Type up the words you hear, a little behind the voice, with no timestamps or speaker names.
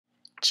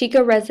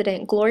Chico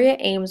resident Gloria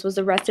Ames was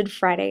arrested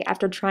Friday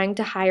after trying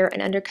to hire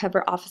an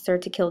undercover officer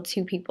to kill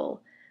two people.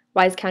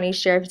 Wise County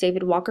Sheriff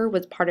David Walker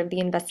was part of the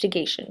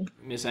investigation.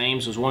 Miss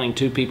Ames was wanting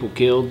two people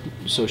killed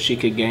so she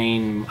could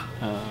gain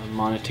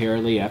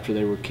monetarily after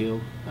they were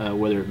killed,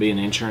 whether it be an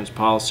insurance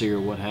policy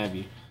or what have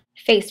you.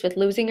 Faced with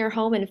losing her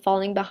home and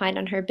falling behind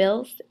on her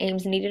bills,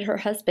 Ames needed her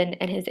husband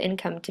and his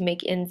income to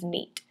make ends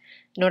meet.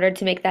 In order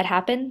to make that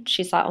happen,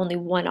 she saw only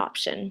one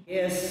option.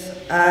 Yes,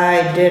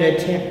 I did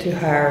attempt to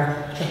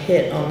hire a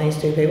hit on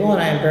these two people,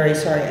 and I'm very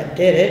sorry I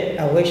did it.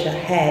 I wish I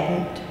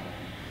hadn't.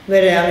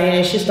 But I mean,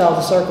 it's just all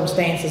the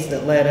circumstances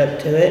that led up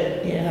to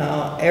it. You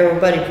know,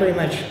 everybody pretty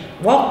much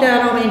walked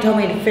out on me and told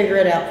me to figure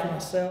it out for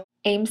myself.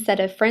 Ames said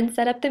a friend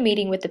set up the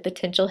meeting with the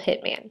potential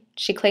hitman.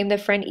 She claimed the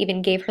friend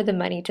even gave her the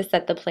money to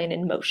set the plan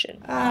in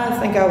motion. I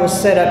think I was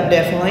set up,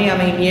 definitely. I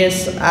mean,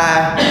 yes,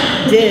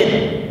 I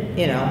did,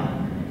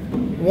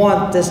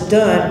 want this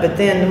done, but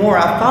then the more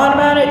I thought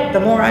about it, the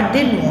more I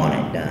didn't want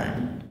it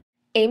done.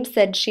 Ames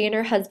said she and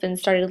her husband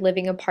started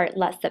living apart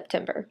last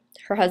September.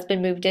 Her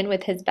husband moved in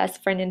with his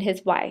best friend and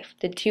his wife,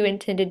 the two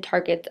intended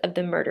targets of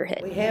the murder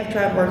hit. We have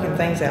tried working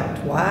things out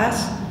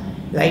twice.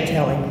 They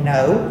tell him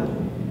no,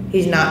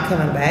 he's not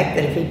coming back,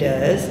 that if he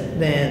does,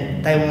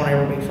 then they won't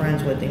ever be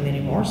friends with him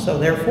anymore, so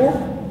therefore,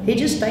 he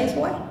just stays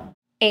away.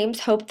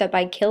 Ames hoped that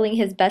by killing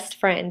his best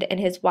friend and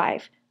his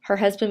wife, her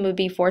husband would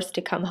be forced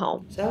to come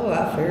home. So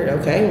I figured,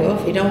 okay, well,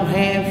 if he don't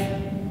have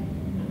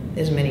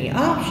as many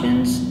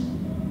options,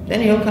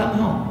 then he'll come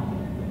home.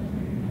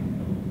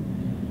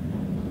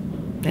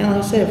 And like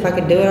I said, if I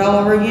could do it all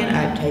over again,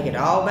 I'd take it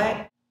all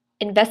back.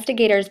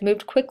 Investigators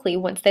moved quickly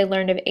once they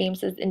learned of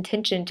Ames's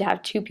intention to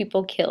have two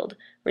people killed,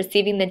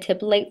 receiving the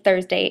tip late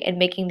Thursday and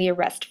making the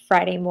arrest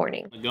Friday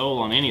morning. The goal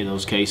on any of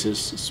those cases,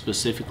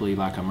 specifically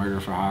like a murder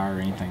for hire or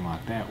anything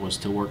like that, was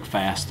to work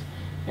fast,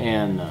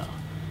 and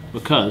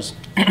because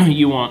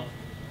you want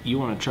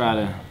to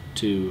try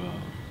to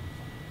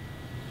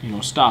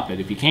stop it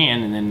if you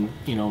can, and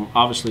then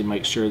obviously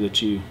make sure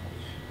that you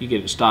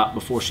get it stopped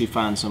before she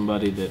finds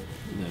somebody that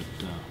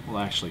will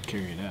actually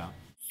carry it out.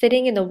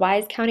 Sitting in the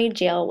Wise County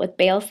Jail with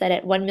bail set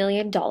at $1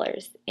 million,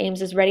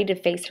 Ames is ready to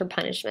face her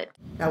punishment.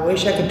 I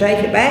wish I could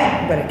take it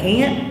back, but I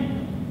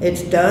can't.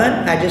 It's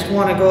done. I just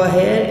want to go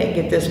ahead and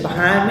get this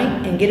behind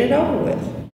me and get it over with.